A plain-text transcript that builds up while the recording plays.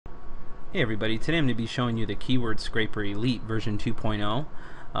Hey everybody, today I'm going to be showing you the Keyword Scraper Elite version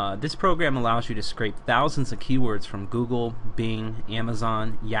 2.0. This program allows you to scrape thousands of keywords from Google, Bing,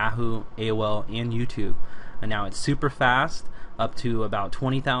 Amazon, Yahoo, AOL, and YouTube. And now it's super fast, up to about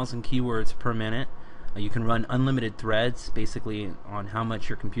 20,000 keywords per minute. You can run unlimited threads, basically on how much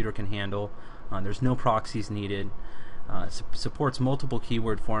your computer can handle. There's no proxies needed. Supports multiple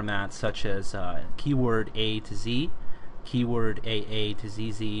keyword formats such as keyword A to Z, keyword AA to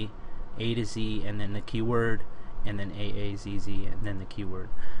ZZ, A to Z, and then the keyword, and then AAZZ, and then the keyword.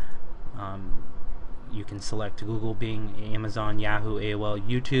 You can select Google, Bing, Amazon, Yahoo, AOL,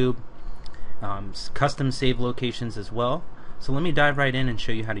 YouTube, custom save locations as well. So let me dive right in and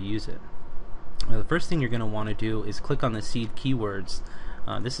show you how to use it. The first thing you're going to want to do is click on the seed keywords.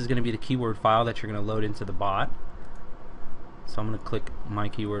 This is going to be the keyword file that you're going to load into the bot. So I'm going to click my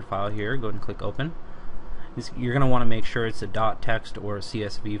keyword file here, go ahead and click open. You're going to want to make sure it's a .text or a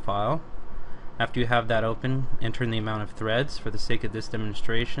CSV file. After you have that open, enter in the amount of threads. For the sake of this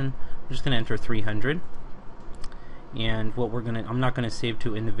demonstration, I'm just going to enter 300. And what I'm not going to save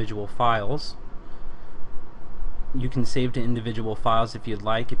to individual files. You can save to individual files if you'd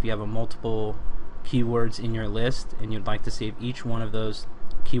like. If you have multiple keywords in your list and you'd like to save each one of those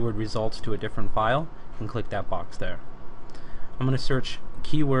keyword results to a different file, you can click that box there. I'm going to search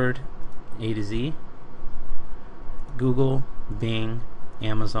keyword A to Z, Google, Bing,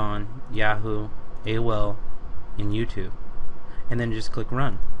 Amazon, Yahoo, AOL, and YouTube, and then just click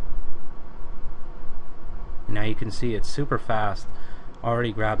run. And now you can see it's super fast,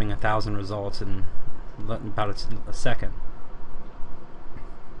 already grabbing 1,000 results in about a second.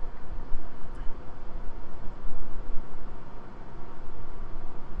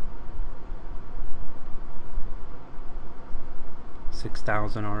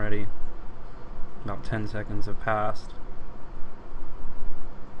 $6,000 already. About 10 seconds have passed.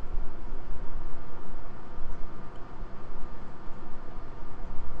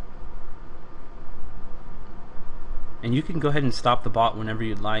 And you can go ahead and stop the bot whenever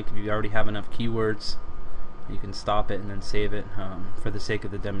you'd like. If you already have enough keywords, you can stop it and then save it. For the sake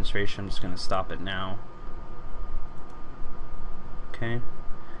of the demonstration, I'm just going to stop it now. Okay.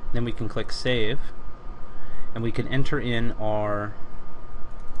 Then we can click save, and we can enter in our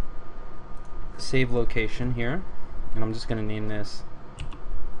save location here, and I'm just going to name this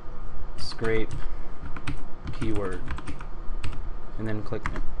scrape keyword, and then click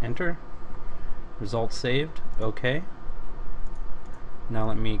enter. Results saved. Okay. Now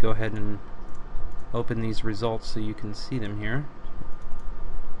let me go ahead and open these results so you can see them here.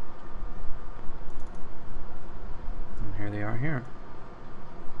 And here they are here.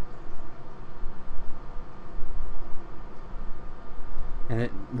 And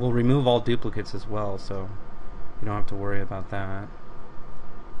it will remove all duplicates as well, so you don't have to worry about that.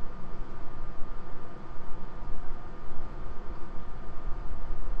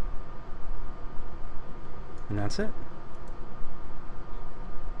 And that's it.